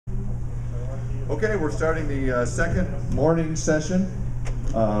Okay, we're starting the second morning session,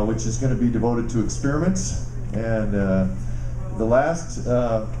 which is going to be devoted to experiments. And the last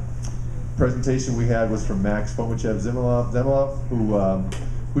presentation we had was from Max Fomichev-Zemilov,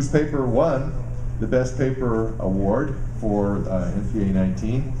 whose paper won the Best Paper Award for NPA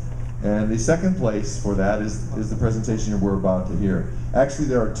 19. And the second place for that is the presentation we're about to hear. Actually,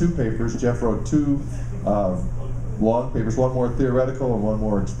 there are two papers. Jeff wrote two long papers, one more theoretical and one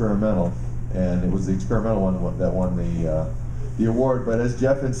more experimental. And it was the experimental one that won the award. But as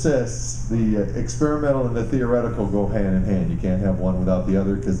Jeff insists, the experimental and the theoretical go hand in hand. You can't have one without the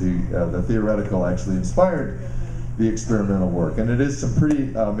other, because the theoretical actually inspired the experimental work. And it is some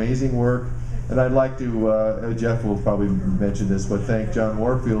pretty amazing work. And I'd like to, Jeff will probably mention this, but thank John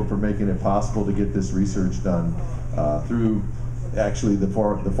Warfield for making it possible to get this research done through actually the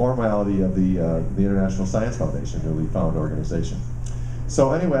formality of the International Science Foundation, newly found organization.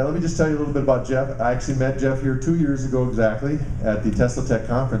 So anyway, let me just tell you a little bit about Jeff. I actually met Jeff here 2 years ago exactly at the Tesla Tech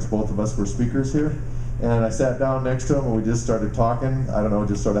conference. Both of us were speakers here. And I sat down next to him and we just started talking. I don't know, it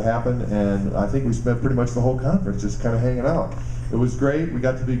just sort of happened. And I think we spent pretty much the whole conference just kind of hanging out. It was great. We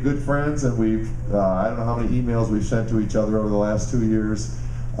got to be good friends, and we've, I don't know how many emails we've sent to each other over the last 2 years.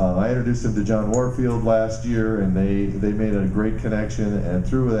 I introduced him to John Warfield last year, and they made a great connection. And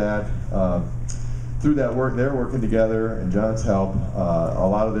through that work, they're working together, and John's help, a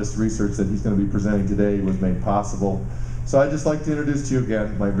lot of this research that he's going to be presenting today was made possible. So I'd just like to introduce to you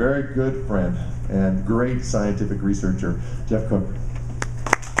again my very good friend and great scientific researcher, Jeff Cook.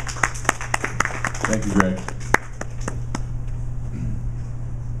 Thank you, Greg.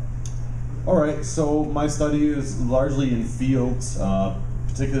 All right, so my study is largely in fields,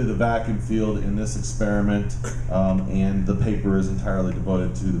 particularly the vacuum field in this experiment, and the paper is entirely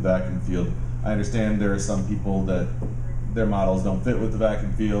devoted to the vacuum field. I understand there are some people that their models don't fit with the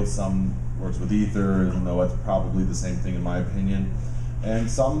vacuum field, some works with ether, even though it's probably the same thing in my opinion, and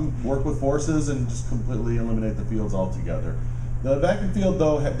some work with forces and just completely eliminate the fields altogether. The vacuum field,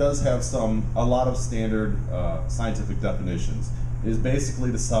 though, does have a lot of standard scientific definitions. It is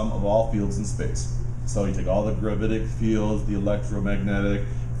basically the sum of all fields in space. So you take all the gravitic fields, the electromagnetic,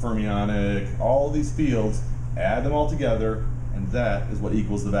 fermionic, all these fields, add them all together, and that is what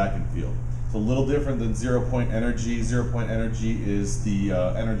equals the vacuum field. It's a little different than zero-point energy. Zero-point energy is the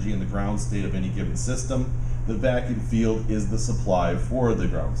energy in the ground state of any given system. The vacuum field is the supply for the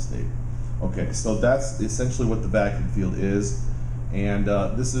ground state. Okay, so that's essentially what the vacuum field is. And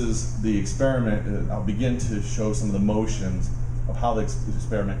this is the experiment. I'll begin to show some of the motions of how the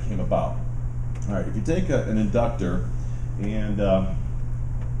experiment came about. All right, if you take an inductor, and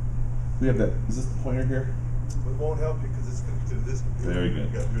we have that, is this the pointer here? It won't help you because it's connected to this computer. Very good.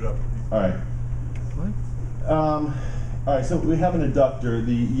 You got to do it up. All right. What? All right, so we have an inductor.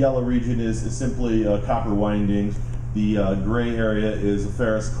 The yellow region is simply copper windings. The gray area is a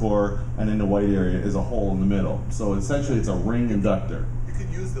ferrous core, and then the white area is a hole in the middle. So essentially it's a ring inductor. You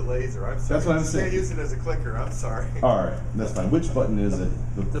could use the laser. I'm sorry. That's what I'm saying. You can't use it as a clicker. I'm sorry. All right, that's fine. Which button is it?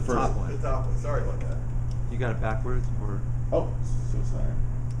 The first top one. The top one. Sorry about that. You got it backwards, or? Oh, so sorry.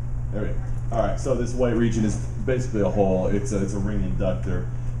 There we go. All right, so this white region is basically a hole. It's a ring inductor.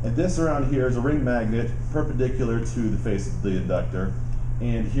 And this around here is a ring magnet perpendicular to the face of the inductor.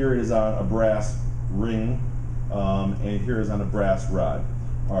 And here it is on a brass ring, and here is on a brass rod.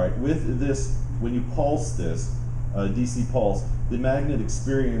 All right, with this, when you pulse this, DC pulse, the magnet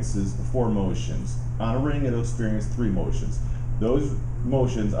experiences 4 motions. On a ring, it'll experience 3 motions. Those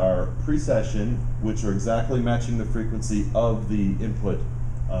motions are precession, which are exactly matching the frequency of the input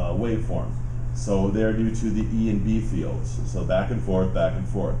waveform. So they're due to the E and B fields. So back and forth, back and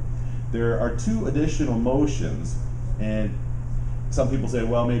forth. There are 2 additional motions, and some people say,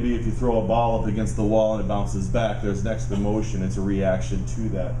 well, maybe if you throw a ball up against the wall and it bounces back, there's an extra motion. It's a reaction to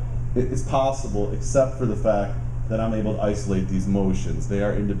that. It's possible, except for the fact that I'm able to isolate these motions. They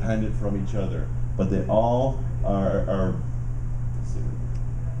are independent from each other, but they all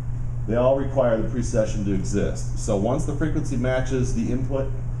they all require the precession to exist. So once the frequency matches the input,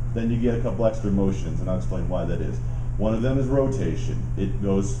 then you get a couple extra motions, and I'll explain why that is. One of them is rotation. It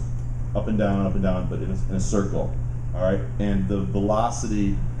goes up and down, but in a circle. All right, and the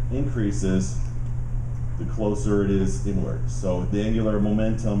velocity increases the closer it is inward. So the angular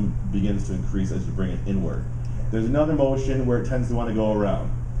momentum begins to increase as you bring it inward. There's another motion where it tends to want to go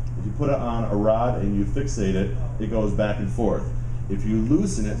around. If you put it on a rod and you fixate it, it goes back and forth. If you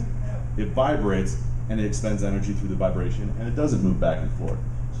loosen it, it vibrates and it expends energy through the vibration, and it doesn't move back and forth.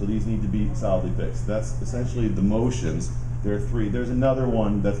 So these need to be solidly fixed. That's essentially the motions. There are 3. There's another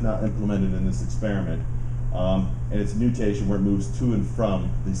one that's not implemented in this experiment, and it's nutation where it moves to and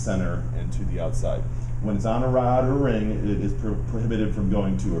from the center and to the outside. When it's on a rod or a ring, it is prohibited from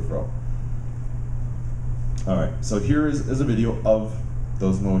going to or fro. All right, so here is a video of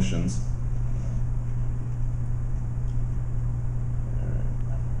those motions.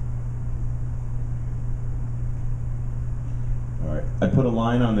 All right, I put a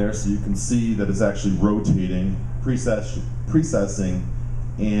line on there so you can see that it's actually rotating, precessing,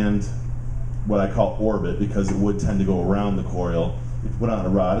 and what I call orbit, because it would tend to go around the coil. If you put it on a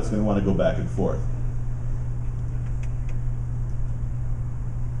rod, it's going to want to go back and forth.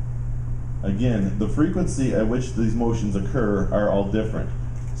 Again, the frequency at which these motions occur are all different.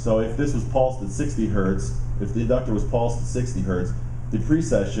 So if this was pulsed at 60 hertz, if the inductor was pulsed at 60 hertz, the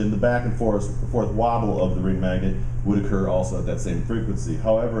precession, the back and forth wobble of the ring magnet would occur also at that same frequency.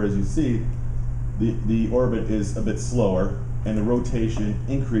 However, as you see, the orbit is a bit slower, and the rotation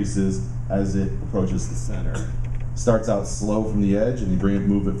increases as it approaches the center. Starts out slow from the edge, and you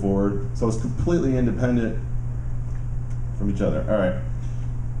move it forward. So it's completely independent from each other. All right.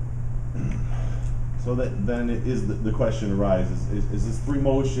 So then the question arises, is this three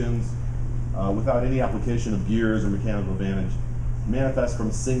motions without any application of gears or mechanical advantage manifest from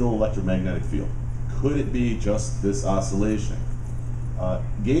a single electromagnetic field? Could it be just this oscillation?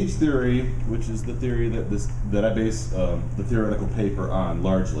 Gauge theory, which is the theory that I base the theoretical paper on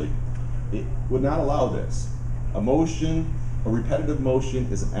largely, it would not allow this. A motion, a repetitive motion,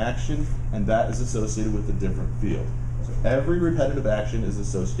 is an action, and that is associated with a different field. So every repetitive action is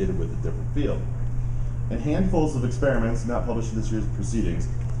associated with a different field. In handfuls of experiments not published in this year's proceedings,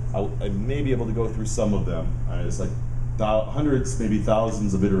 I may be able to go through some of them. It's like hundreds, maybe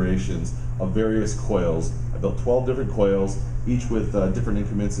thousands of iterations of various coils. I built 12 different coils, each with different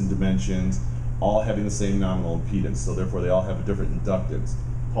increments and dimensions, all having the same nominal impedance, so therefore they all have a different inductance.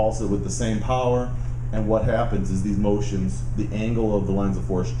 Pulse it with the same power, and what happens is these motions, the angle of the lines of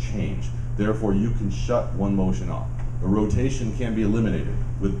force change. Therefore you can shut one motion off. The rotation can be eliminated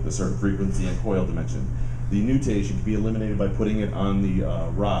with a certain frequency and coil dimension. The nutation can be eliminated by putting it on the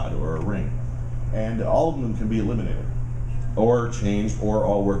rod or a ring. And all of them can be eliminated, or changed, or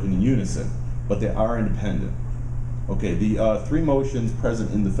all working in unison, but they are independent. Okay, the three motions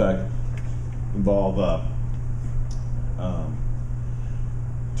present in the effect involve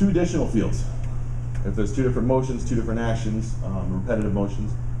two additional fields. If there's two different motions, two different actions, repetitive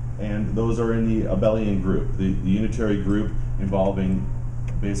motions, and those are in the abelian group, the unitary group involving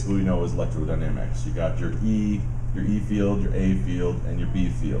basically we know as electrodynamics. You got your E field, your A field, and your B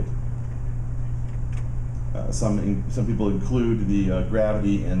field. Some people include the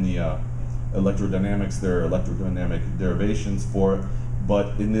gravity and the electrodynamics. There are electrodynamic derivations for it,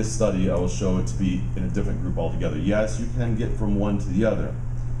 but in this study I will show it to be in a different group altogether. Yes, you can get from one to the other,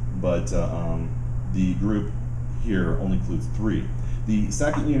 but the group here only includes three. The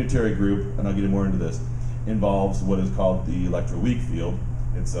second unitary group, and I'll get more into this, involves what is called the electroweak field.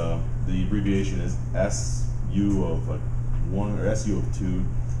 It's the abbreviation is SU of 1 or SU of 2,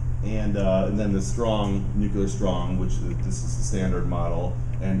 and then the strong, nuclear strong, which this is the standard model,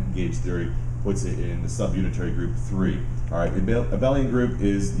 and gauge theory puts it in the subunitary group 3. All right, the abelian group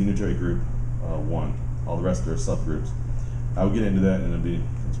is the unitary group 1. All the rest are subgroups. I'll get into that and it'll be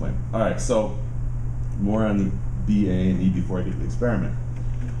explained. All right, so more on the BA and E before I get to the experiment.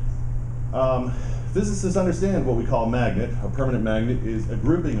 Physicists understand what we call a magnet. A permanent magnet is a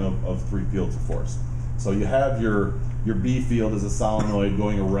grouping of three fields of force. So you have your B field as a solenoid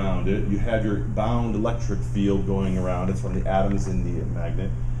going around it. You have your bound electric field going around it from the atoms in the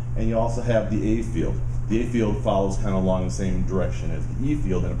magnet. And you also have the A field. The A field follows kind of along the same direction as the E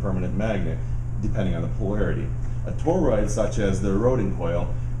field in a permanent magnet, depending on the polarity. A toroid, such as the eroding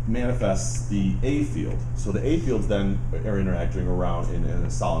coil, manifests the A field. So the A fields then are interacting around in a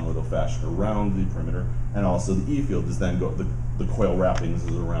solenoidal fashion around the perimeter, and also the E field is then the coil wrappings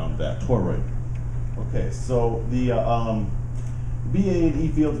is around that toroid. Okay, so the BA and E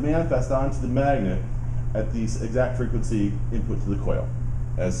fields manifest onto the magnet at the exact frequency input to the coil,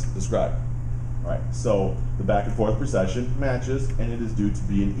 as described. All right, so the back and forth precession matches, and it is due to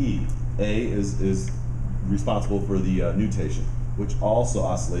B and E. A is responsible for the nutation, which also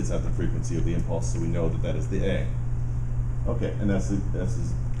oscillates at the frequency of the impulse, so we know that that is the A. Okay, and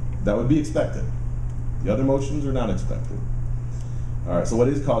that would be expected. The other motions are not expected. All right, so what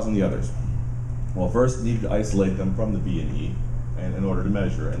is causing the others? Well, first you need to isolate them from the B and E in order to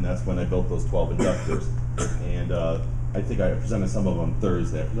measure, and that's when I built those 12 inductors. And I think I presented some of them on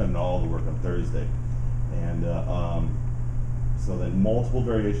Thursday. I presented all the work on Thursday. And so then multiple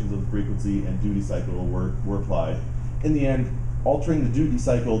variations of the frequency and duty cycle were applied. In the end, altering the duty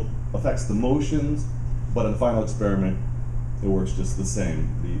cycle affects the motions But in the final experiment, it works just the same.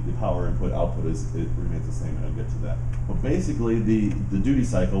 The power input output it remains the same, and I'll get to that. But basically, the duty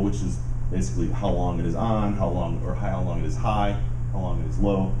cycle, which is basically how long it is on, how long it is high, how long it is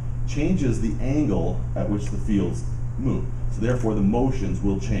low, changes the angle at which the fields move. So therefore, the motions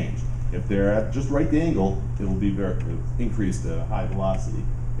will change. If they're at just right the angle, it will be very increased to high velocity.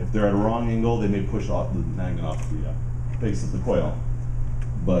 If they're at a wrong angle, they may push off the magnet off the face of the coil.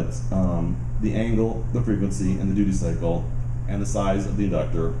 But the angle, the frequency, and the duty cycle, and the size of the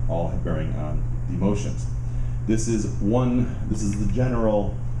inductor all have bearing on the motions. This is the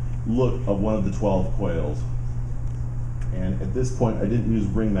general look of one of the 12 coils. And at this point, I didn't use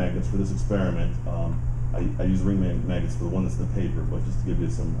ring magnets for this experiment. I used ring magnets for the one that's in the paper, but just to give you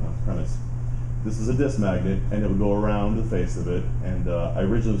some premise. This is a disc magnet, and it would go around the face of it. And I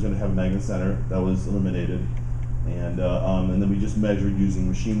originally was going to have a magnet center. That was eliminated. And then we just measured using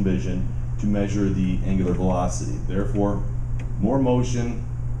machine vision to measure the angular velocity. Therefore, more motion,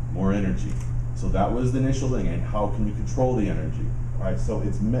 more energy. So that was the initial thing. And how can you control the energy? All right. So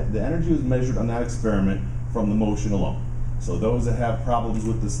the energy was measured on that experiment from the motion alone. So those that have problems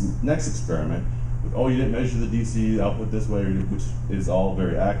with this next experiment, with, oh, you didn't measure the DC output this way, which is all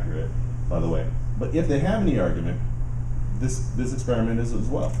very accurate, by the way. But if they have any argument, this experiment is as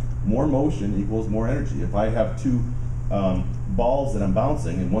well. More motion equals more energy. If I have two balls that I'm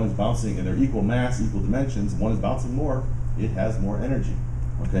bouncing, and one is bouncing, and they're equal mass, equal dimensions, and one is bouncing more, it has more energy.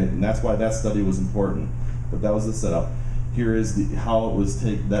 Okay, and that's why that study was important. But that was the setup. Here is how it was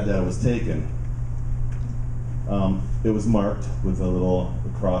that data was taken. It was marked with a little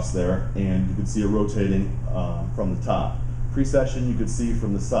cross there, and you could see it rotating from the top. Precession you could see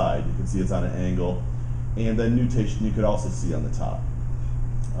from the side. You could see it's on an angle. And then nutation you could also see on the top.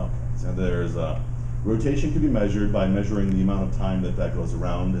 Okay, so there's rotation can be measured by measuring the amount of time that goes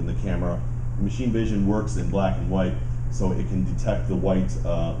around in the camera. Machine vision works in black and white, so it can detect the white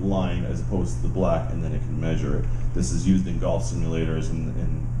line as opposed to the black, and then it can measure it. This is used in golf simulators,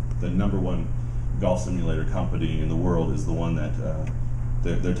 and the #1 golf simulator company in the world is the one that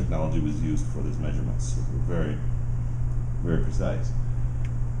their technology was used for these measurements. So very, very precise.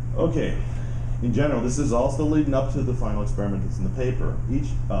 Okay, in general, this is also leading up to the final experiment that's in the paper.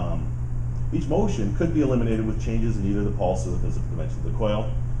 Each motion could be eliminated with changes in either the pulse or the physical dimension of the coil.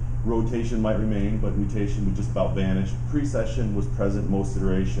 Rotation might remain, but nutation would just about vanish. Precession was present in most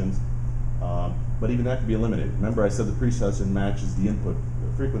iterations, but even that could be eliminated. Remember, I said the precession matches the input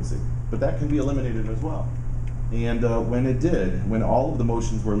frequency, but that can be eliminated as well. And when all of the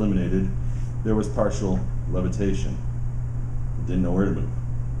motions were eliminated, there was partial levitation. It didn't know where to move.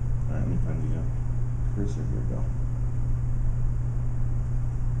 All right, let me find the cursor. Here we go.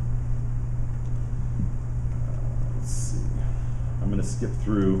 Let's see. I'm going to skip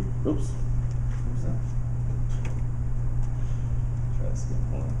through. Oops. Where's that? Try to skip.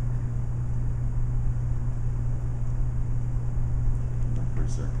 Hold on. My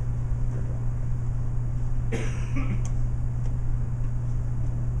cursor. There we go.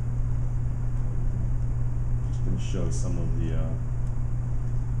 Just going to show some of the.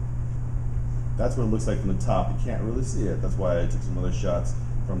 That's what it looks like from the top. You can't really see it. That's why I took some other shots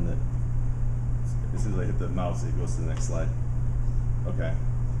from the. As soon as I hit the mouse, it goes to the next slide. Okay.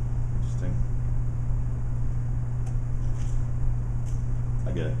 Interesting.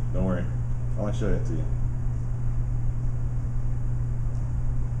 I get it. Don't worry. I want to show it to you.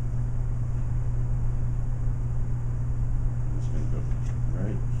 I'm just going to go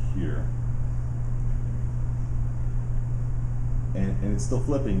right here. And it's still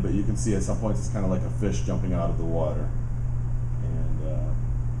flipping, but you can see at some points it's kind of like a fish jumping out of the water. And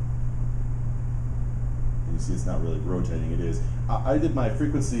you see it's not really rotating, it is. I did my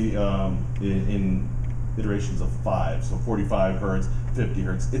frequency in iterations of 5, so 45 hertz, 50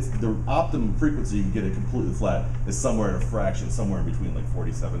 hertz. It's the optimum frequency you can get it completely flat is somewhere in a fraction, somewhere in between like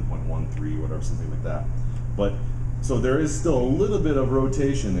 47.13 or whatever, something like that. But so there is still a little bit of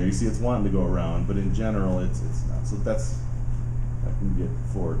rotation there. You see it's wanting to go around, but in general it's not. So that's, I can get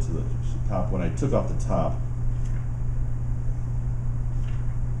forward to the top. When I took off the top,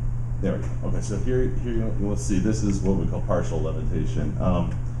 there we go. Okay, so here you will see this is what we call partial levitation.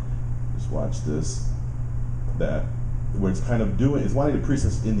 Just watch this. That where it's kind of doing, it's wanting to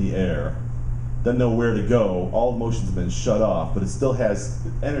precess in the air, doesn't know where to go. All the motions have been shut off, but it still has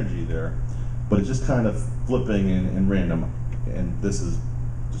energy there. But it's just kind of flipping and random. And this is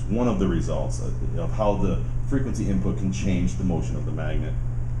just one of the results of how the frequency input can change the motion of the magnet.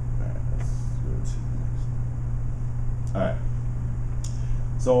 All right, let's go to the next. All right.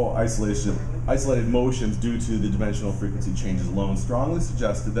 So isolated motions due to the dimensional frequency changes alone strongly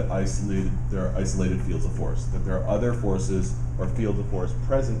suggested that there are isolated fields of force, that there are other forces or fields of force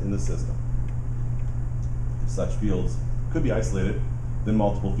present in the system. If such fields could be isolated, then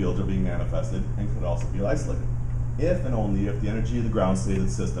multiple fields are being manifested and could also be isolated. If and only if the energy of the ground state of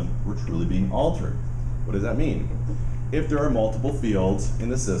the system were truly being altered. What does that mean? If there are multiple fields in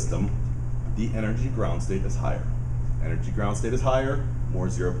the system, the energy ground state is higher. Energy ground state is higher, more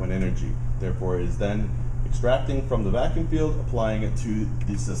zero-point energy. Therefore, it is then extracting from the vacuum field, applying it to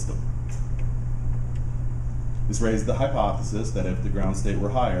the system. This raised the hypothesis that if the ground state were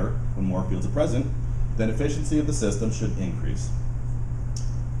higher when more fields are present, then efficiency of the system should increase.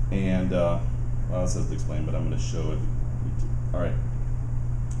 And, well, it says to explain, but I'm going to show it. All right.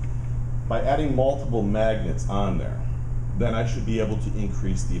 By adding multiple magnets on there, then I should be able to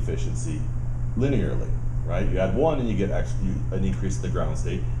increase the efficiency linearly. Right? You add one and you get an increase in the ground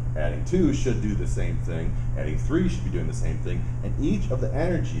state. Adding two should do the same thing. Adding three should be doing the same thing. And each of the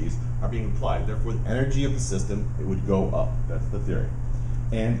energies are being applied. Therefore, the energy of the system, it would go up. That's the theory.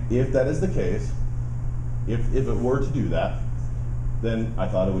 And if that is the case, if it were to do that, then I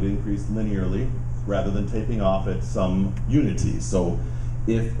thought it would increase linearly rather than taping off at some unity. So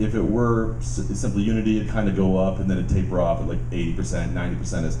if it were simply unity, it'd kind of go up and then it'd taper off at like 80%,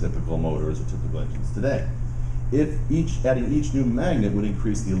 90% as typical motors or typical engines today. If adding each new magnet would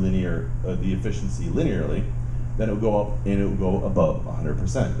increase the efficiency linearly, then it would go up and it would go above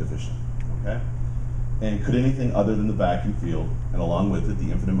 100% efficient. Okay? And could anything other than the vacuum field, and along with it the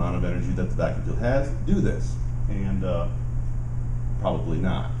infinite amount of energy that the vacuum field has, do this? And probably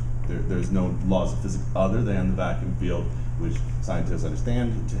not. There's no laws of physics other than the vacuum field, which scientists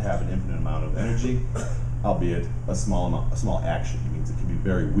understand to have an infinite amount of energy, albeit a small action. It means it can be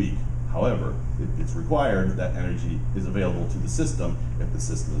very weak. However, it's required that energy is available to the system. If the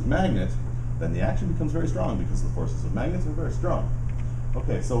system is magnet, then the action becomes very strong because the forces of magnets are very strong.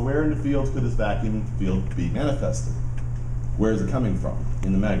 Okay, so where in the field could this vacuum field be manifested? Where is it coming from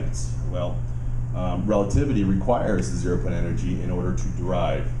in the magnets? Well, relativity requires the zero-point energy in order to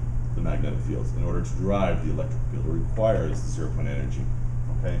derive the magnetic fields. In order to derive the electric field, it requires the zero-point energy.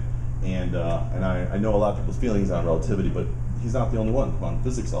 Okay, and I know a lot of people's feelings on relativity, but he's not the only one. Quantum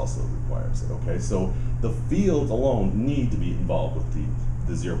physics also requires it. Okay, so the fields alone need to be involved with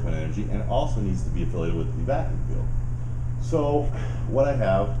the zero-point energy, and it also needs to be affiliated with the vacuum field. So what I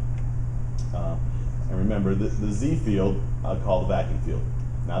have, and remember the Z field I'll call the vacuum field,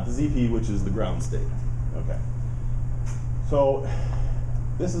 not the ZP, which is the ground state. Okay, so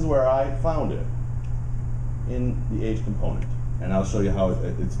this is where I found it in the H component, and I'll show you how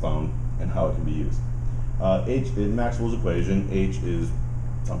it's found and how it can be used. H in Maxwell's equation, H is,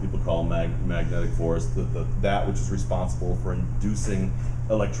 some people call magnetic force, that which is responsible for inducing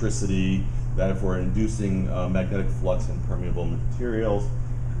electricity, that for inducing magnetic flux in permeable materials,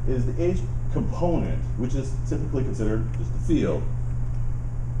 is the H component, which is typically considered just a field,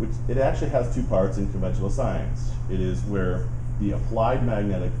 which it actually has two parts in conventional science. It is where the applied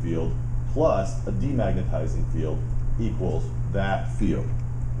magnetic field plus a demagnetizing field equals that field.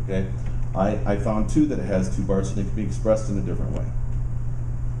 Okay, I found too that it has two parts and it can be expressed in a different way.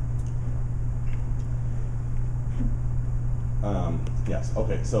 Yes.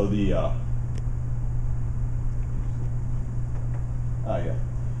 Okay. So the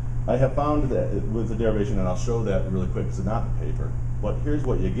I have found that with the derivation, and I'll show that really quick because it's not the paper. But here's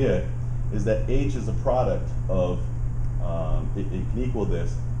what you get: is that H is a product of it can equal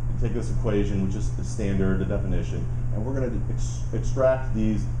this. You take this equation, which is the standard, the definition, and we're going to extract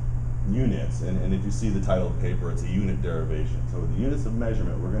these units. And if you see the title of the paper, it's a unit derivation. So the units of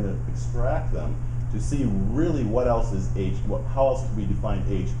measurement, we're going to extract them to see really what else is H. How else can we define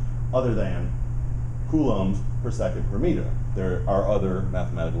H other than coulombs per second per meter? There are other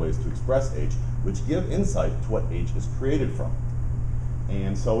mathematical ways to express H, which give insight to what H is created from.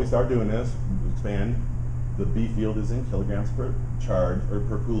 And so we start doing this. We expand. The B field is in kilograms per charge or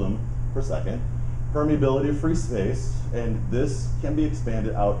per coulomb per second. Permeability of free space, and this can be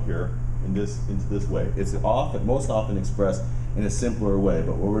expanded out here into this way. It's most often expressed in a simpler way,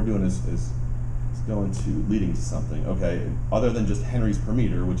 but what we're doing is leading to something. Okay, other than just henries per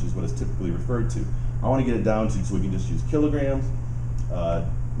meter, which is what is typically referred to. I want to get it down to so we can just use kilograms,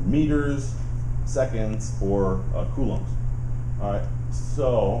 meters, seconds, or coulombs. All right,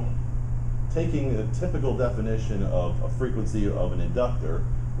 so taking the typical definition of a frequency of an inductor,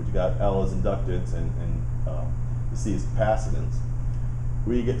 which you got L as inductance and the C is capacitance,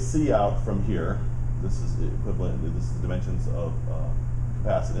 we get C out from here. This is the equivalent, this is the dimensions of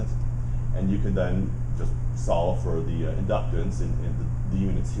capacitance. and you can then just solve for the inductance in the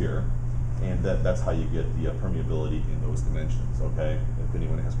units here, and that's how you get the permeability in those dimensions, okay? If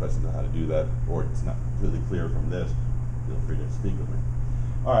anyone has questions on how to do that, or it's not completely clear from this, feel free to speak with me.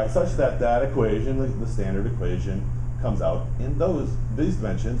 All right, such that that equation, the standard equation, comes out in these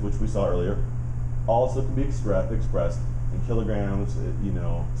dimensions, which we saw earlier, also can be expressed in kilograms,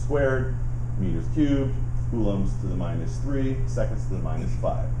 squared, meters cubed, coulombs to the -3, seconds to the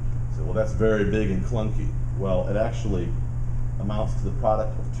 -5. So, well, that's very big and clunky. Well, it actually amounts to the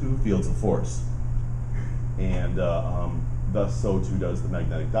product of two fields of force. And thus, so too does the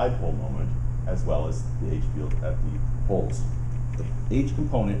magnetic dipole moment, as well as the H field at the poles. The H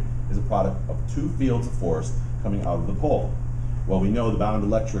component is a product of two fields of force coming out of the pole. Well, we know the bound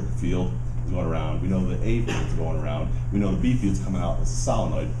electric field is going around. We know the A field is going around. We know the B field is coming out as a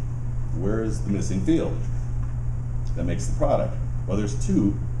solenoid. Where is the missing field that makes the product? Well, there's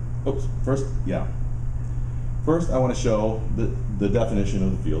two. First, I want to show the definition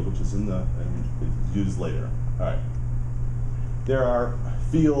of the field, which is and it's used later. All right. There are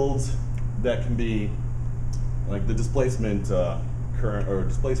fields that can be like the displacement current or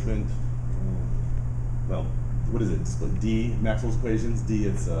displacement. Well, what is it? D, Maxwell's equations. D,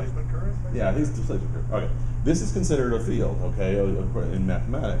 it's Displacement current? yeah, I think it's displacement current. Okay, this is considered a field, okay, in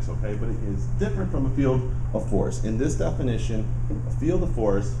mathematics, okay, but it is different from a field of force. In this definition, a field of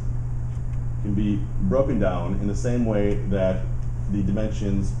force can be broken down in the same way that the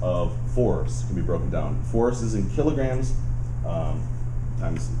dimensions of force can be broken down. Force is in kilograms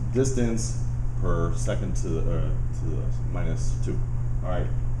times distance per second to the -2. All right.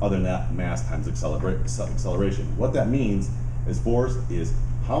 Other than that, mass times acceleration. What that means is force is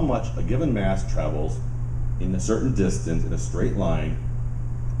how much a given mass travels in a certain distance in a straight line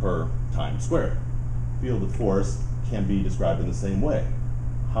per time squared. Field of force can be described in the same way.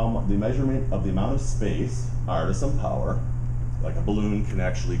 The measurement of the amount of space, r to some power, like a balloon can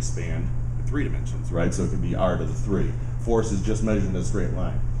actually expand in 3 dimensions, right? So it could be r to the 3. Force is just measured in a straight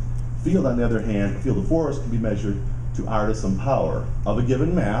line. Field, on the other hand, field of force can be measured to r to some power of a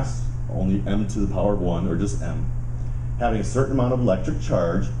given mass, only m to the power of 1, or just m, having a certain amount of electric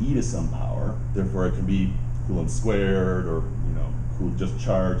charge, e to some power, therefore it can be coulomb squared, or just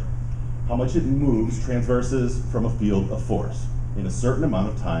charge, how much it moves transverses from a field of force in a certain amount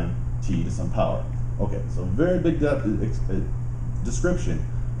of time, t to some power. Okay, so very big description,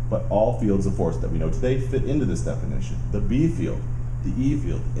 but all fields of force that we know today fit into this definition. The B field, the E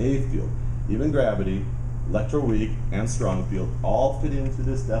field, A field, even gravity, electroweak, and strong field all fit into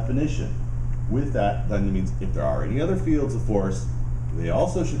this definition. With that, then it means if there are any other fields of force, they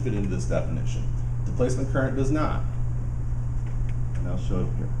also should fit into this definition. Displacement current does not. And I'll show it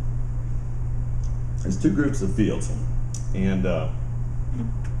here. There's 2 groups of fields, and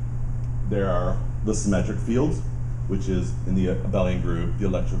there are the symmetric fields, which is in the abelian group, the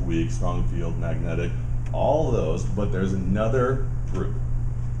electroweak, strong field, magnetic, all of those, but there's another group.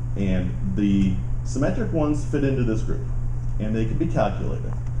 And the symmetric ones fit into this group, and they can be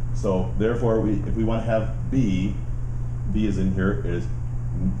calculated. So therefore, if we want to have B is in here is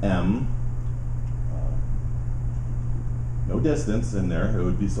M, no distance in there. It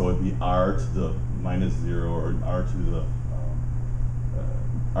would be r to the -0, or r to the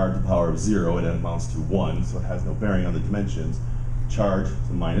r to the power of 0, and it amounts to 1, so it has no bearing on the dimensions. Charge to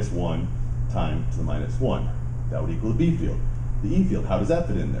the -1, time to the -1. That would equal the B field. The E field, how does that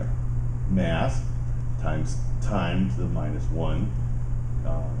fit in there? Mass times time to the -1,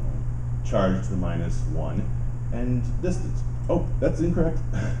 charge to the -1, and distance. Oh, that's incorrect.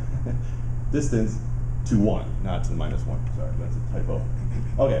 Distance to 1, not to the -1. Sorry, that's a typo.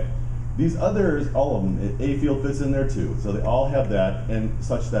 Okay, these others, all of them, A field fits in there too. So they all have that, and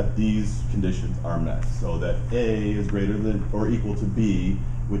such that these conditions are met. So that A is greater than or equal to B,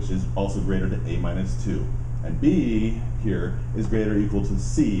 which is also greater than A -2. And B here is greater or equal to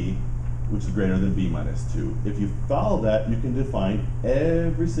C, which is greater than B -2. If you follow that, you can define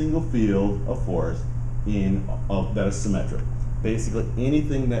every single field of force that is symmetric. Basically,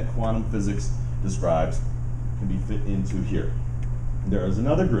 anything that quantum physics describes can be fit into here. There is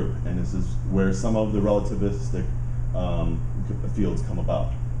another group, and this is where some of the relativistic fields come about,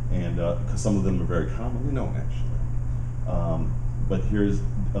 and because some of them are very commonly known, actually. But here's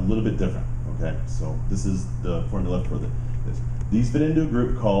a little bit different. Okay, so this is the formula for this. These fit into a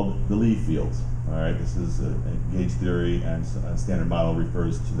group called the Lie fields. All right, this is gauge theory, and a standard model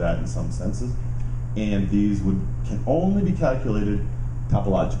refers to that in some senses. And these can only be calculated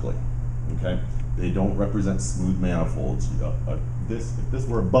topologically. Okay, they don't represent smooth manifolds. If this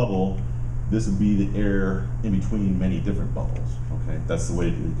were a bubble, this would be the air in between many different bubbles. Okay, that's the way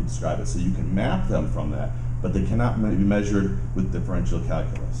you could describe it. So you can map them from that, but they cannot be measured with differential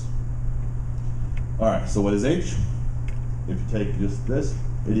calculus. All right, so what is H? If you take just this,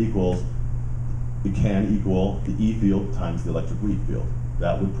 it can equal the E field times the electric weak field.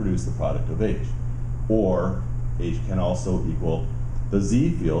 That would produce the product of H. Or H can also equal the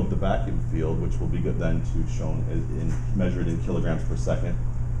Z field, the vacuum field, which will be good then to shown measured in kilograms per second,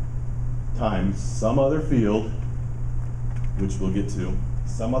 times some other field, which we'll get to,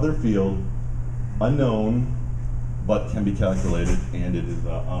 some other field, unknown, but can be calculated, and it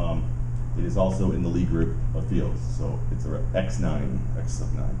is also in the Lie group of fields. So it's X9, X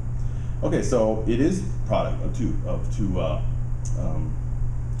sub 9. Okay, so it is product of two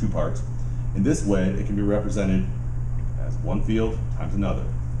parts. In this way, it can be represented as one field times another,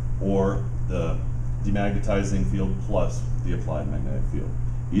 or the demagnetizing field plus the applied magnetic field.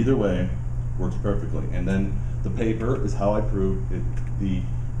 Either way works perfectly. And then the paper is how I prove that the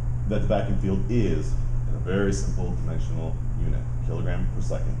vacuum field is in a very simple dimensional unit, kilogram per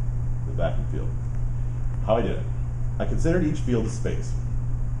second, the vacuum field. How I did it. I considered each field as space,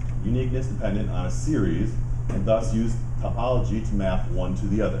 uniqueness dependent on a series, and thus used topology to map one to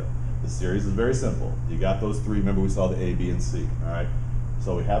the other. The series is very simple. You got those three. Remember we saw the A, B, and C. All right.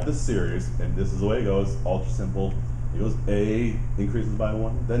 So we have this series, and this is the way it goes. Ultra simple. It goes A increases by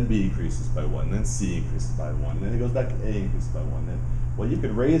 1, then B increases by 1, then C increases by 1, and then it goes back to A increases by 1. Then, well, you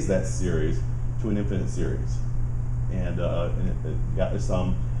could raise that series to an infinite series, and you got the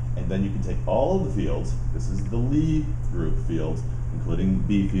sum. And then you can take all of the fields. This is the Lie group fields, including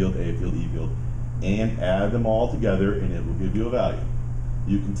B field, A field, E field, and add them all together, and it will give you a value.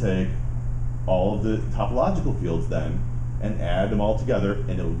 You can take all of the topological fields then and add them all together,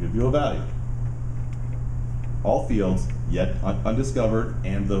 and it will give you a value. All fields yet undiscovered,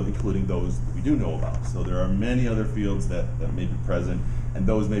 and including those that we do know about. So there are many other fields that may be present, and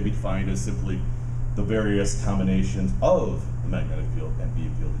those may be defined as simply the various combinations of the magnetic field and B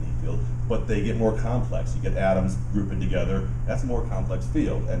field and E field, but they get more complex. You get atoms grouping together. That's a more complex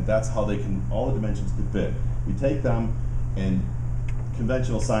field, and that's how they can, all the dimensions can fit. You take them, and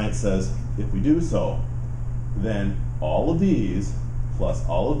conventional science says if we do so, then all of these plus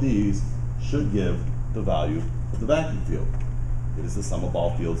all of these should give the value of the vacuum field. It is the sum of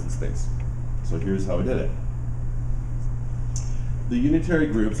all fields in space. So here's how I did it. The unitary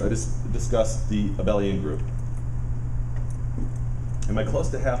groups, I just discussed the abelian group. Am I close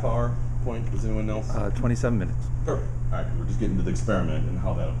to half-hour point? Does anyone know? 27 minutes. Perfect. All right, we're just getting to the experiment and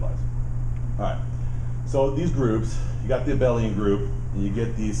how that applies. All right, so these groups, you got the abelian group, and you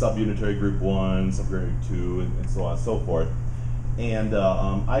get the subunitary group 1, subunitary 2, and so on and so forth. And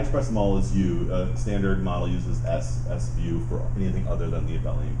I express them all as U. Standard model uses S view for anything other than the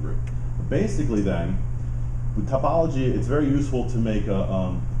abelian group. But basically then, with topology, it's very useful to make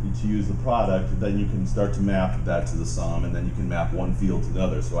to use the product. Then you can start to map that to the sum, and then you can map one field to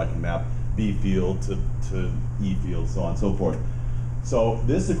another. So I can map B field to E field, so on and so forth. So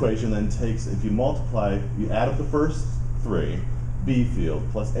this equation then takes, if you multiply, you add up the first three, B field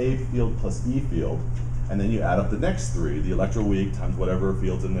plus A field plus E field, and then you add up the next three, the electroweak times whatever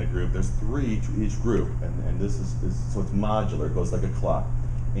fields in that group. There's 3 to each group, and this is so it's modular. It goes like a clock,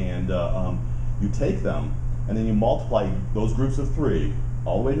 and you take them. And then you multiply those groups of 3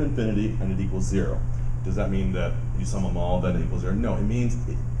 all the way to infinity, and it equals 0. Does that mean that you sum them all, then it equals 0? No, it means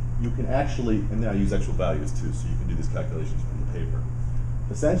you can actually, and then I use actual values too, so you can do these calculations from the paper.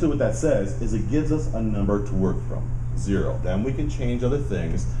 Essentially what that says is it gives us a number to work from, 0. Then we can change other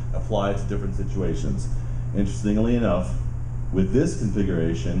things, apply it to different situations. Interestingly enough, with this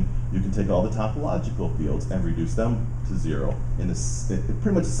configuration, you can take all the topological fields and reduce them to 0 in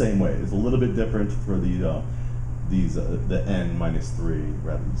pretty much the same way. It's a little bit different for the n minus 3,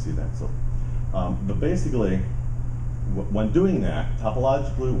 rather you see that. So, but basically, when doing that,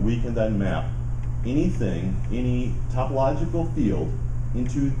 topologically, we can then map any topological field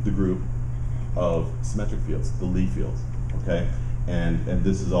into the group of symmetric fields, the Lie fields. Okay, and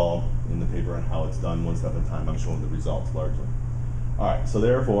this is all in the paper on how it's done one step at a time. I'm showing the results largely. All right, so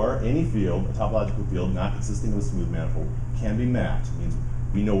therefore, any field, a topological field not consisting of a smooth manifold, can be mapped. It means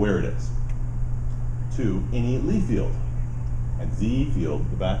we know where it is. To any Lie field. And Z field,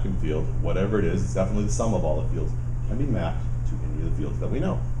 the vacuum field, whatever it is, it's definitely the sum of all the fields, can be mapped to any of the fields that we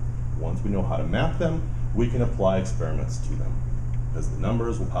know. Once we know how to map them, we can apply experiments to them. Because the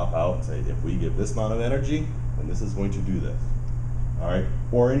numbers will pop out and say, if we give this amount of energy, then this is going to do this. All right,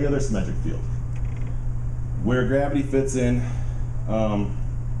 or any other symmetric field. Where gravity fits in,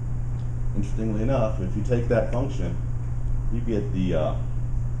 interestingly enough, if you take that function, you get the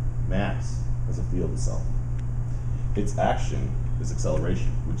mass as a field itself. Its action is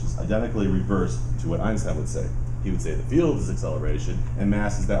acceleration, which is identically reversed to what Einstein would say. He would say the field is acceleration and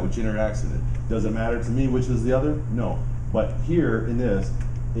mass is that which interacts in it. Does it matter to me which is the other? No. But here in this,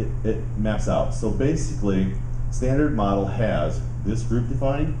 it maps out. So basically, standard model has this group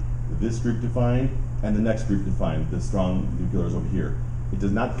defined, and the next group defined, the strong nuclears over here. It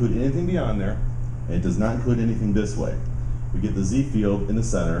does not include anything beyond there, and it does not include anything this way. We get the Z field in the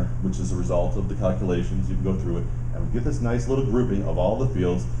center, which is a result of the calculations. You can go through it, and we get this nice little grouping of all the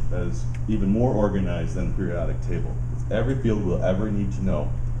fields that is even more organized than the periodic table. Every field we'll ever need to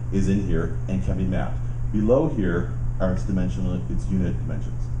know is in here and can be mapped. Below here are its unit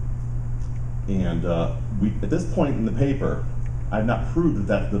dimensions. And at this point in the paper, I've not proved that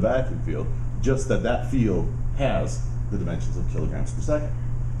that's the vacuum field, just that that field has the dimensions of kilograms per second.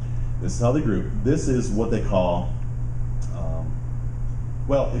 This is how they group. This is what they call,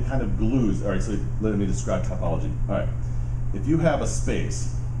 well, it kind of glues. All right, so let me describe topology. All right, if you have a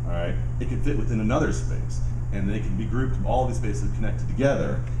space, all right, it can fit within another space, and they can be grouped, all these spaces connected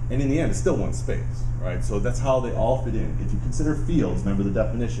together, and in the end, it's still one space, right? So that's how they all fit in. If you consider fields, remember the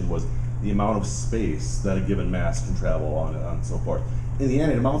definition was the amount of space that a given mass can travel on and so forth. In the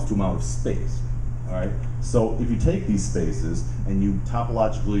end, it amounts to amount of space, all right? So if you take these spaces and you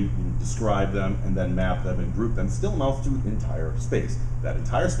topologically describe them and then map them and group them, it still amounts to entire space. That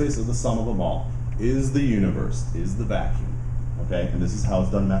entire space is the sum of them all, is the universe, is the vacuum, okay? And this is how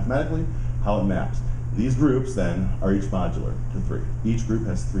it's done mathematically, how it maps. These groups then are each modular to 3. Each group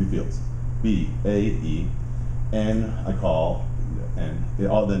has 3 fields, B, A, E, N I call, and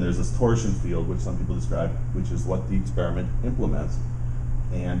then there's this torsion field, which some people describe, which is what the experiment implements,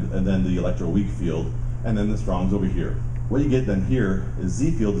 and then the electroweak field, and then the strongs over here. What you get then here is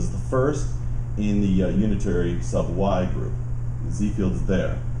Z field is the first in the unitary sub Y group. The Z field is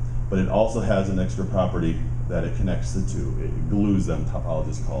there, but it also has an extra property that it connects the two. It glues them,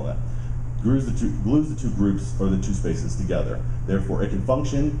 topologists call that. Glues the two groups or the two spaces together. Therefore, it can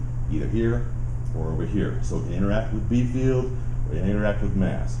function either here or over here. So it can interact with B field, or it can interact with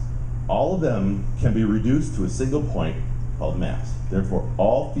mass. All of them can be reduced to a single point called mass. Therefore,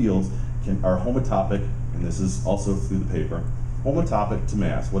 all fields are homotopic, and this is also through the paper, homotopic to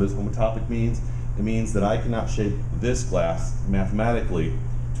mass. What does homotopic mean? It means that I cannot shape this glass mathematically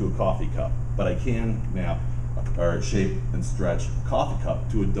to a coffee cup, but I can map or shape and stretch a coffee cup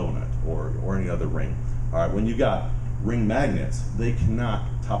to a donut or any other ring. All right, when you got ring magnets, they cannot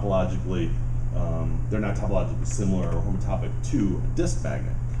topologically, they're not topologically similar or homotopic to a disk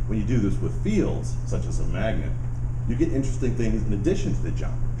magnet. When you do this with fields, such as a magnet, you get interesting things in addition to the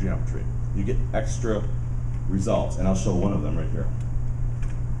geometry. You get extra results, and I'll show one of them right here.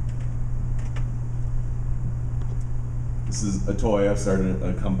 This is a toy. I've started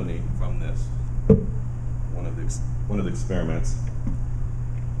a company from this. One of the experiments.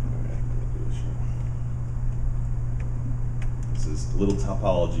 This is a little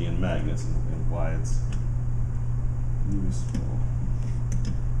topology in magnets and why it's useful.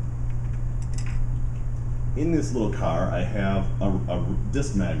 In this little car, I have a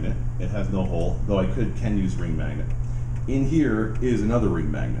disk magnet. It has no hole, though I can use ring magnet. In here is another ring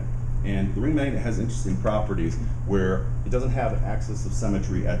magnet. And the ring magnet has interesting properties where it doesn't have an axis of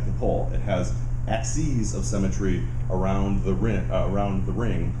symmetry at the pole. It has axes of symmetry around the ring,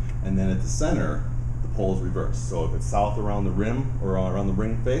 and then at the center, the pole is reversed. So if it's south around the rim or around the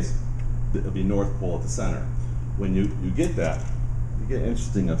ring face, it'll be north pole at the center. When you get that, you get an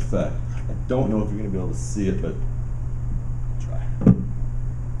interesting effect. I don't know if you're going to be able to see it, but I'll try.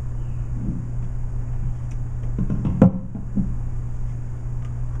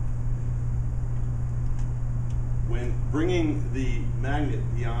 When bringing the magnet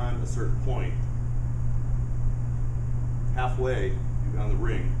beyond a certain point, halfway beyond the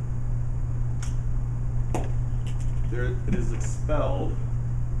ring, there it is expelled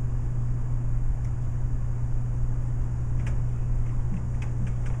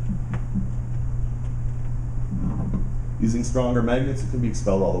using stronger magnets. It can be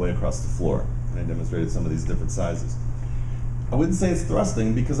expelled all the way across the floor, and I demonstrated some of these different sizes. I wouldn't say it's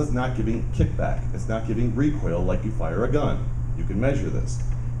thrusting because it's not giving kickback. It's not giving recoil like you fire a gun. You can measure this.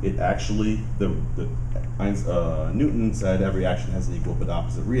 It actually, Newton said every action has an equal but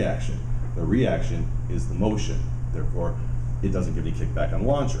opposite reaction. The reaction is the motion. Therefore, it doesn't give any kickback on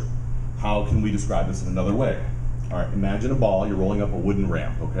launcher. How can we describe this in another way? All right, imagine a ball, you're rolling up a wooden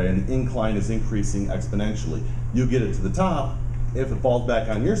ramp, okay, and the incline is increasing exponentially. You get it to the top, if it falls back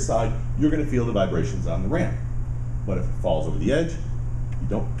on your side, you're gonna feel the vibrations on the ramp. But if it falls over the edge,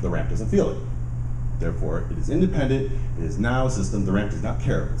 the ramp doesn't feel it. Therefore, it is independent, it is now a system. The ramp does not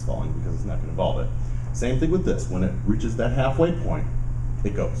care if it's falling because it's not going to involve it. Same thing with this. When it reaches that halfway point,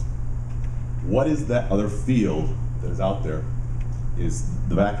 it goes. What is that other field that is out there? Is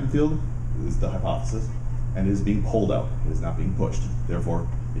the vacuum field, is the hypothesis, and it is being pulled out. It is not being pushed. Therefore,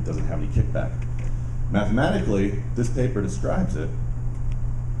 it doesn't have any kickback. Mathematically, this paper describes it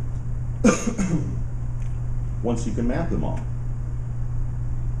once you can map them all.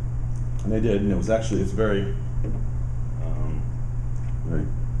 And they did, and it was actually, it's very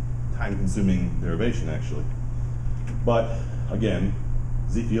time-consuming derivation, actually. But, again,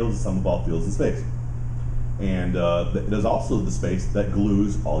 Z field is the sum of all fields in space. And it is also the space that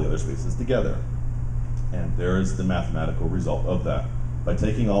glues all the other spaces together. And there is the mathematical result of that. By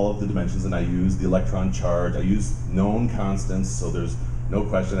taking all of the dimensions, and I use the electron charge, I use known constants, so there's no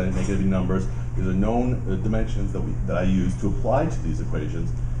question, I didn't make any numbers. These are known dimensions that I use to apply to these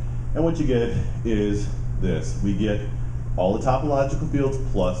equations. And what you get is this. We get all the topological fields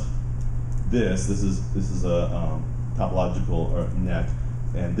plus this. This is a topological net,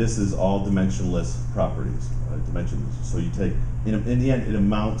 and this is all dimensionless properties. Dimensions. So you take, in the end, it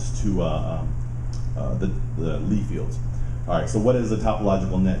amounts to the Lie fields. All right. So what does a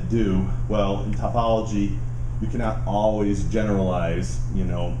topological net do? Well, in topology, you cannot always generalize,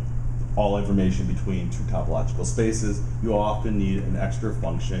 all information between two topological spaces. You often need an extra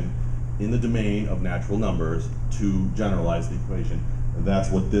function in the domain of natural numbers to generalize the equation. And that's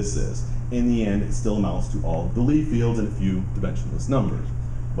what this is. In the end, it still amounts to all of the Lie fields and a few dimensionless numbers.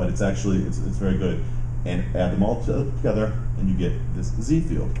 But it's actually, it's very good. And add them all together, and you get this Z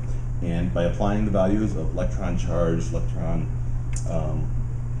field. And by applying the values of electron charge, electron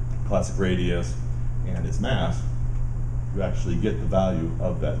classic radius, and its mass, you actually get the value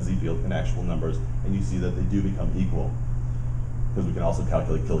of that Z field in actual numbers, and you see that they do become equal, because we can also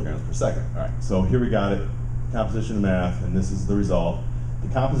calculate kilograms per second. All right, so here we got it, composition of math, and this is the result.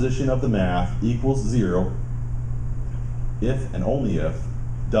 The composition of the math equals 0 if and only if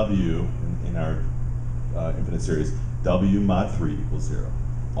W, in our infinite series, W mod 3 equals 0.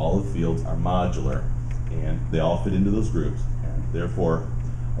 All the fields are modular, and they all fit into those groups, and therefore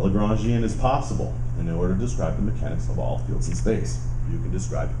a Lagrangian is possible in order to describe the mechanics of all fields in space. You can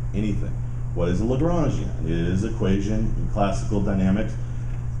describe anything. What is a Lagrangian? It is an equation in classical dynamics.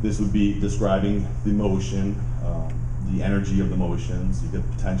 This would be describing the motion, the energy of the motions. You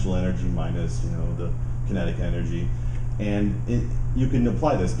get potential energy minus, the kinetic energy. And you can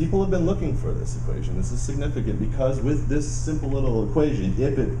apply this. People have been looking for this equation. This is significant because with this simple little equation,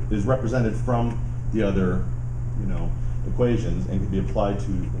 if it is represented from the other, equations and can be applied to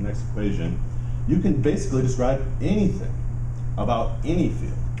the next equation, you can basically describe anything about any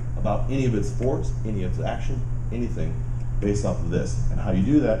field, about any of its force, any of its action, anything based off of this. And how you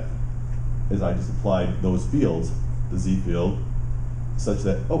do that is I just applied those fields, the Z field, such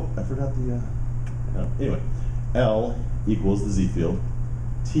that, oh, I forgot the, anyway, L equals the Z field,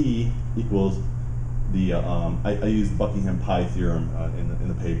 T equals the, I used the Buckingham pi theorem in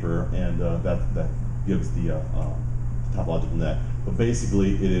the paper, and that gives the topological net. But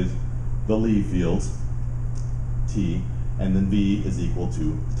basically it is the Lie fields, T, and then V is equal to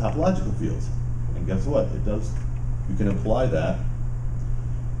the topological fields. And guess what? It does, you can apply that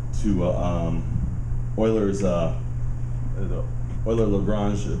to Euler's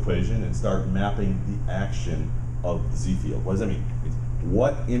Euler-Lagrange equation and start mapping the action of the Z field. What does that mean? It's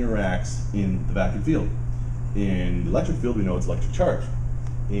what interacts in the vacuum field. In the electric field, we know it's electric charge.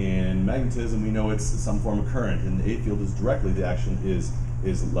 In magnetism, we know it's some form of current. In the A field, is directly the action is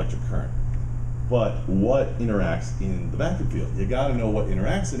electric current. But what interacts in the vacuum field? You got to know what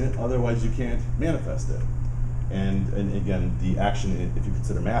interacts in it, otherwise you can't manifest it. And again, the action, if you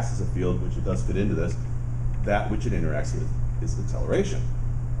consider mass as a field, which it does fit into this, that which it interacts with is acceleration.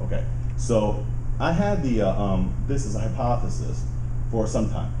 Okay, so I had the this is a hypothesis for some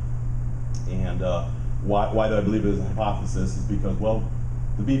time, and why do I believe it is a hypothesis is because, well,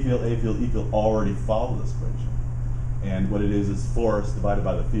 the B field, A field, E field already follow this equation, and what it is force divided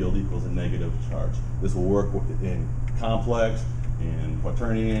by the field equals a negative charge. This will work in complex, in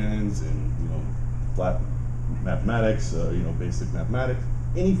quaternions, in flat mathematics, basic mathematics,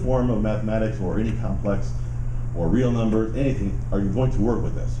 any form of mathematics or any complex or real numbers, anything, are you going to work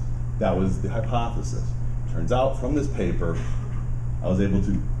with this? That was the hypothesis. Turns out from this paper, I was able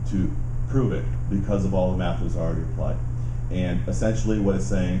to prove it because of all the math that was already applied. And essentially what it's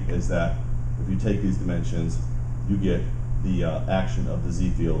saying is that if you take these dimensions, you get the action of the Z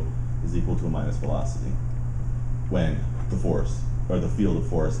field is equal to a minus velocity when the force, or the field of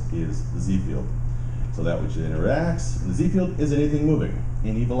force, is the Z field. So that which interacts in the Z field is anything moving,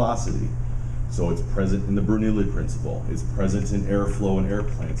 any velocity. So it's present in the Bernoulli principle, it's present in airflow in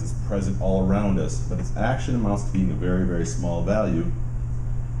airplanes, it's present all around us, but its action amounts to being a very, very small value,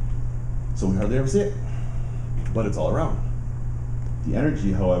 so we hardly ever see it, but it's all around. The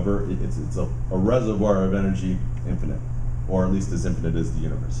energy, however, it's a reservoir of energy, infinite, or at least as infinite as the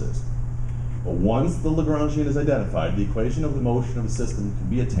universe is. But once the Lagrangian is identified, the equation of the motion of a system can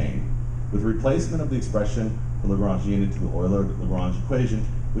be attained with replacement of the expression for Lagrangian into the Euler-Lagrange equation,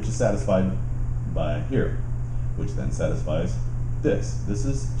 which is satisfied by here, which then satisfies this.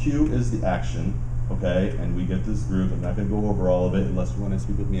 Q is the action, okay, and we get this groove. I'm not going to go over all of it unless you want to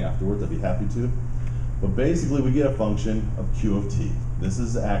speak with me afterwards. I'd be happy to. But basically, we get a function of Q of t. This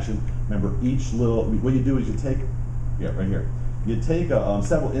is the action. Remember, each little, what you do is you take, right here, you take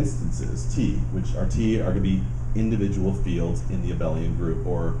several instances, t, which are going to be individual fields in the abelian group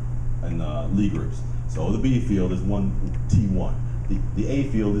or in Lie groups. So the B field is T1. The A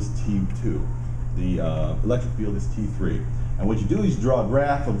field is T2. The electric field is T3. And what you do is you draw a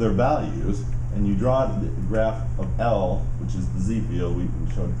graph of their values, and you draw the graph of L, which is the Z field we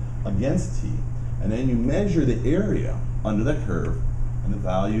showed, against T. And then you measure the area under that curve, and the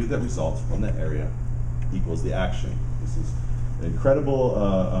value that results from that area equals the action. This is incredible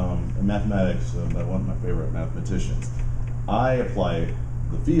mathematics by one of my favorite mathematicians. I apply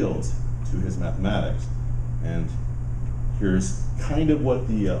the fields to his mathematics, and here's kind of what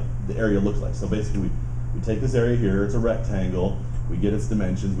the area looks like. So basically, we take this area here, it's a rectangle, we get its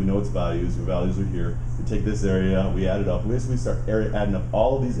dimensions, we know its values, the values are here. We take this area, we add it up, we basically start adding up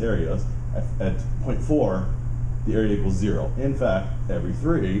all of these areas. At 0.4, the area equals 0. In fact, every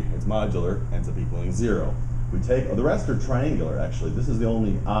 3, it's modular, ends up equaling 0. We take, the rest are triangular actually. This is the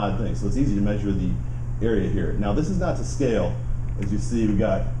only odd thing, so it's easy to measure the area here. Now this is not to scale. As you see, we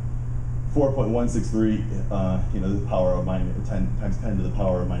got 4.163, the power of 10 times 10 to the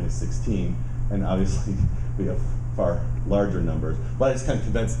power of minus 16, and obviously we have far larger numbers. But I just kind of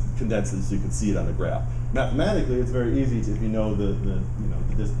condensed it so you can see it on the graph. Mathematically, it's very easy to, if you know the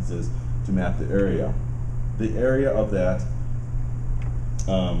distances, to map the area. The area of that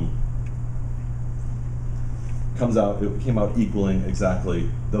came out equaling exactly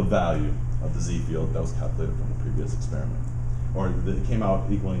the value of the Z field that was calculated from the previous experiment. Or it came out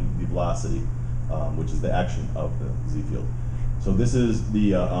equaling the velocity, which is the action of the Z field. So this is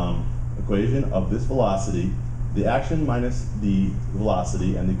the equation of this velocity, the action minus the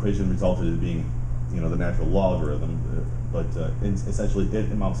velocity, and the equation resulted in being, the natural logarithm, but essentially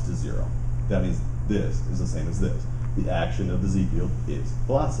it amounts to 0. That means this is the same as this. The action of the Z field is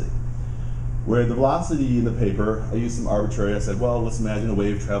velocity. Where the velocity in the paper, I used some arbitrary, I said, well, let's imagine a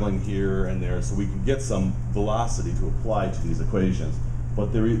wave traveling here and there so we can get some velocity to apply to these equations.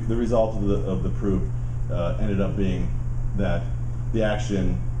 But the result of the proof ended up being that the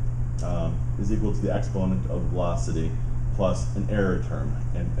action is equal to the exponent of velocity plus an error term.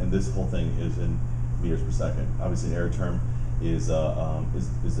 And this whole thing is in meters per second. Obviously an error term is a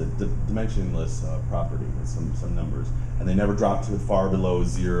dimensionless property, it's some numbers, and they never drop to far below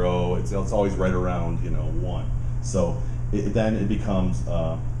 0. It's always right around 1. So then it becomes.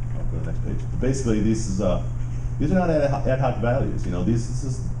 I'll go to the next page. But basically, these are not ad hoc values. This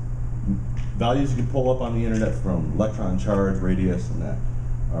is values you can pull up on the internet from electron charge, radius, and that.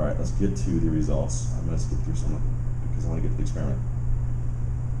 All right, let's get to the results. I'm going to skip through some because I want to get to the experiment.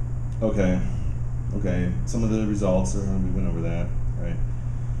 Okay, some of the results, we went over that, right?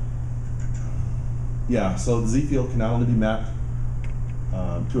 Yeah, so the Z field can not only be mapped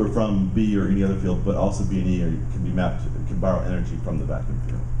to or from B or any other field, but also B and E can be mapped, can borrow energy from the vacuum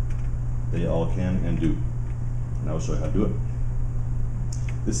field. They all can and do. And I will show you how to do it.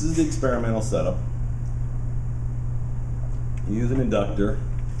 This is the experimental setup. You use an inductor,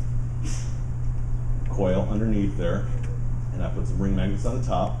 coil underneath there, and I put some ring magnets on the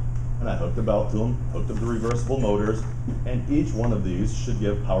top. And I hooked a belt to them, hooked up the reversible motors, and each one of these should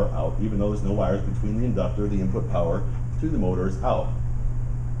give power out, even though there's no wires between the inductor, the input power, to the motors out.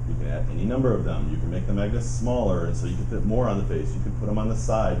 You can add any number of them. You can make the magnets smaller, and so you can fit more on the face. You can put them on the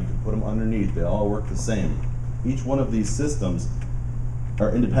side. You can put them underneath. They all work the same. Each one of these systems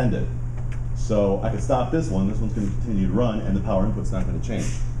are independent. So I can stop this one. This one's going to continue to run, and the power input's not going to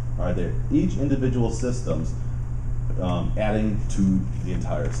change. All right, they're each individual systems adding to the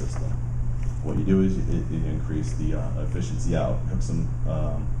entire system. What you do is you increase the efficiency out. Hook some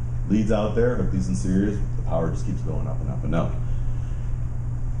leads out there, hook these in series, the power just keeps going up and up and up.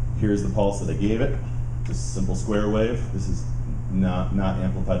 Here's the pulse that I gave it, just a simple square wave. This is not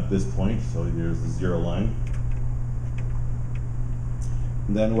amplified at this point, so here's the 0 line.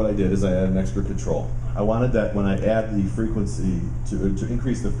 And then what I did is I added an extra control. I wanted that when I add the frequency, to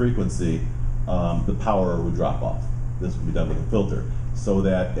increase the frequency the power would drop off. This would be done with a filter, so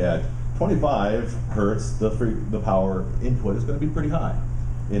that at 25 hertz, the power input is going to be pretty high,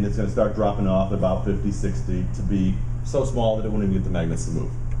 and it's going to start dropping off at about 50, 60 to be so small that it wouldn't even get the magnets to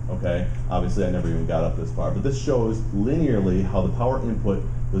move. Okay, obviously I never even got up this far, but this shows linearly how the power input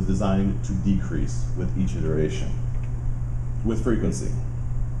was designed to decrease with each iteration, with frequency.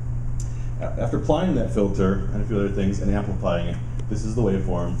 After applying that filter and a few other things and amplifying it, this is the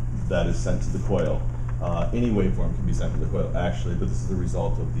waveform that is sent to the coil. Any waveform can be sent to the coil, actually, but this is the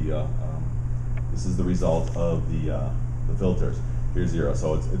result of the the filters. Here's 0,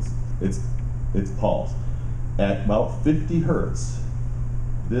 so it's pulse. At about 50 hertz,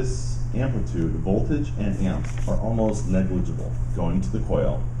 this amplitude, voltage, and amps are almost negligible going to the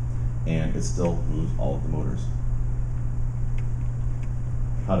coil, and it still moves all of the motors.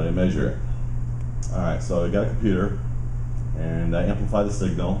 How did I measure it? Alright, so I got a computer, and I amplify the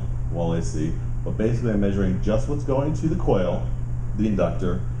signal while AC, but basically I'm measuring just what's going to the coil, the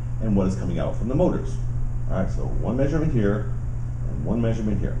inductor, and what is coming out from the motors. Alright, so one measurement here, and one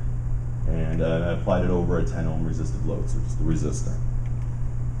measurement here. And I applied it over a 10 ohm resistive load, so just the resistor.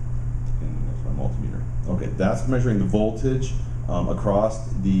 And that's my multimeter. Okay, that's measuring the voltage across.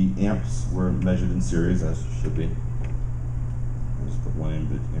 The amps were measured in series, as should be. I'll just put one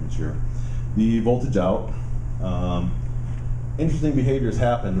image here. The voltage out. Interesting behaviors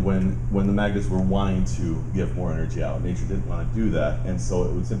happened when the magnets were wanting to give more energy out. Nature didn't want to do that, and so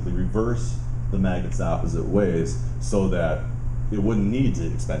it would simply reverse the magnets opposite ways so that it wouldn't need to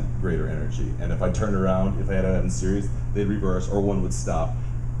expend greater energy. And if I turned around, if I had it in series, they'd reverse or one would stop.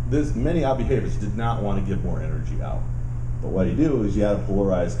 Many odd behaviors did not want to give more energy out. But what you do is you add a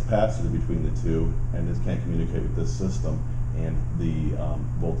polarized capacitor between the two, and this can't communicate with this system, and the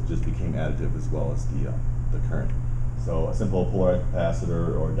voltages became additive as well as the current. So a simple polarized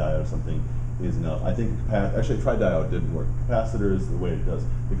capacitor or diode or something is enough. I think actually a tridiode didn't work. Capacitor is the way it does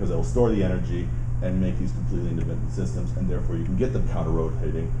because it will store the energy and make these completely independent systems, and therefore you can get them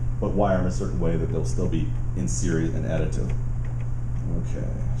counter-rotating, but wire them a certain way that they'll still be in series and additive. Okay,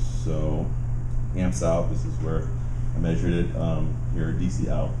 so amps out, this is where I measured it, here DC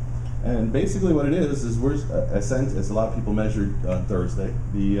out. And basically what it is we're, as a lot of people measured Thursday,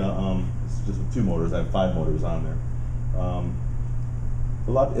 it's just with 2 motors, I have 5 motors on there.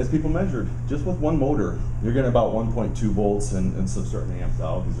 As people measured, just with one motor, you're getting about 1.2 volts and some certain amps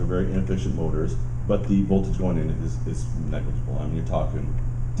out. These are very inefficient motors, but the voltage going in is negligible. I mean, you're talking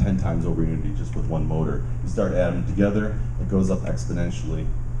 10 times over unity just with one motor. You start adding them together, it goes up exponentially.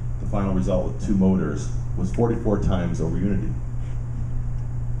 The final result with 2 motors was 44 times over unity.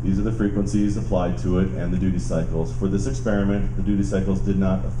 These are the frequencies applied to it and the duty cycles. For this experiment, the duty cycles did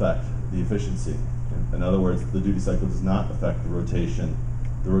not affect the efficiency. In other words, the duty cycle does not affect the rotation.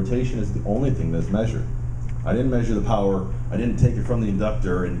 The rotation is the only thing that's measured. I didn't measure the power. I didn't take it from the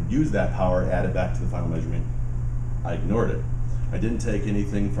inductor and use that power, add it back to the final measurement. I ignored it. I didn't take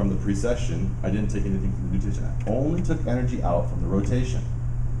anything from the precession. I didn't take anything from the nutation. I only took energy out from the rotation.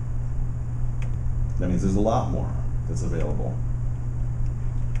 That means there's a lot more that's available.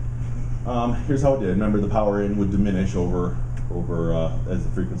 Here's how it did. Remember, the power in would diminish over as the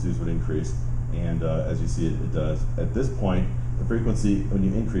frequencies would increase, and as you see, it does. At this point, the frequency, when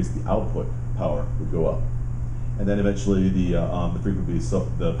you increase, the output power would go up, and then eventually the power input would be so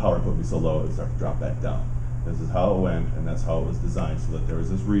low it would start to drop back down. This is how it went, and that's how it was designed, so that there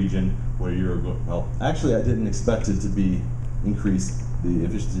was this region where you're going. Well, actually, I didn't expect it to be increased. The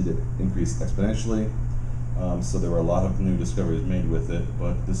efficiency did increase exponentially. So there were a lot of new discoveries made with it,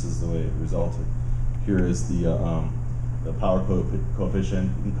 but this is the way it resulted. Here is the power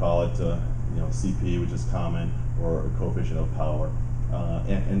coefficient. You can call it CP, which is common, or a coefficient of power.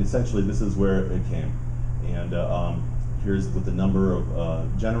 And essentially, this is where it came. And here's with the number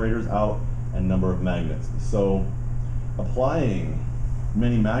of generators out and number of magnets. So applying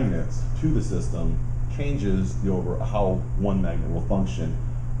many magnets to the system changes how one magnet will function.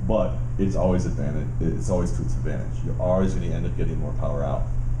 But it's always advantage. It's always to its advantage. You're always going to end up getting more power out.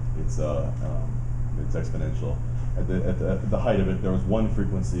 It's exponential. At the height of it, there was one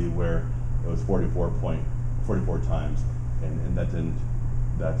frequency where it was 44 times, and that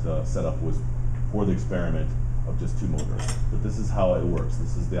setup was for the experiment of just 2 motors. But this is how it works.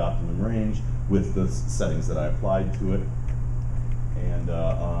 This is the optimum range with the settings that I applied to it. And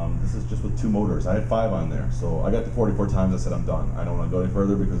this is just with 2 motors. I had 5 on there, so I got to 44 times. I said I'm done. I don't want to go any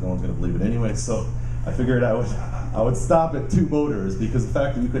further because no one's going to believe it anyway. So I figured I would I would stop at 2 motors, because the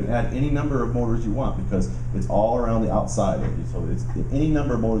fact that you can add any number of motors you want, because it's all around the outside of you. So it's any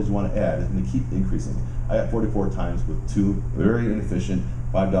number of motors you want to add is going to keep increasing. I got 44 times with 2 very inefficient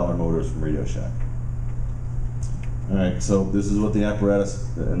 $5 motors from Radio Shack. All right, so this is what the apparatus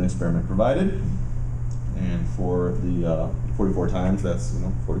and the experiment provided, and for the 44 times, that's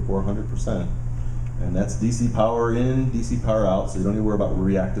 4,400%, and that's DC power in, DC power out. So you don't need to worry about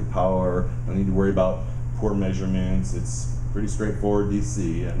reactive power. Don't need to worry about poor measurements. It's pretty straightforward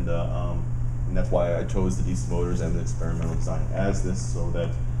DC, and that's why I chose the DC motors and the experimental design as this, so that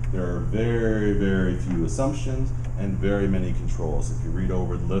there are very, very few assumptions and very many controls. If you read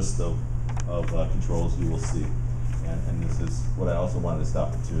over the list of controls, you will see. And this is what I also wanted to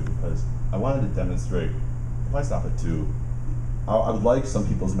stop at 2, because I wanted to demonstrate, if I stop at 2, I would like some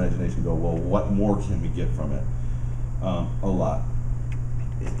people's imagination to go, well, what more can we get from it? A lot.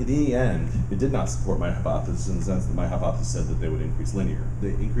 In the end, it did not support my hypothesis, in the sense that my hypothesis said that they would increase linear. They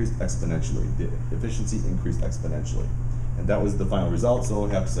increased exponentially. The efficiency increased exponentially. And that was the final result, so I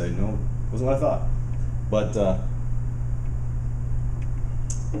have to say, no, it wasn't what I thought. But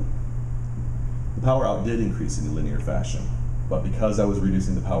the power out did increase in a linear fashion, but because I was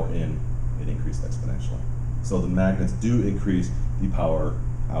reducing the power in, it increased exponentially. So the magnets do increase the power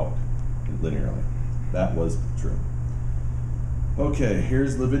out linearly. That was true. Okay,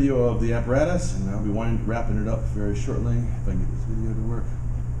 here's the video of the apparatus, and I'll be wrapping it up very shortly if I can get this video to work.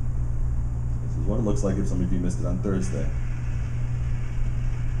 This is what it looks like if some of you missed it on Thursday.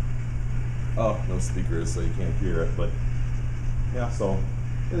 Oh, no speakers, so you can't hear it, but yeah, so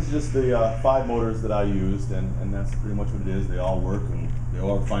this is just the 5 motors that I used, and that's pretty much what it is. They all work, and they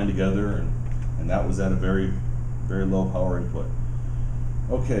all work fine together, and that was at a very, very low power input.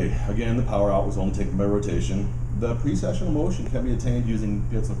 Okay, again, the power out was only taken by rotation. The precessional motion can be attained using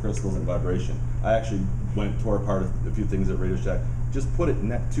piezo crystals and vibration. I actually tore apart a few things at Radio Shack, just put it in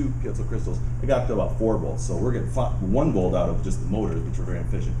that 2 piezo crystals. I got up to about 4 volts, so we're getting 1 volt out of just the motors, which are very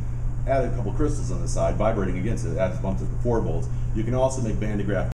efficient. Add a couple crystals on the side, vibrating against it, adds bumps it to 4 volts. You can also make bandograph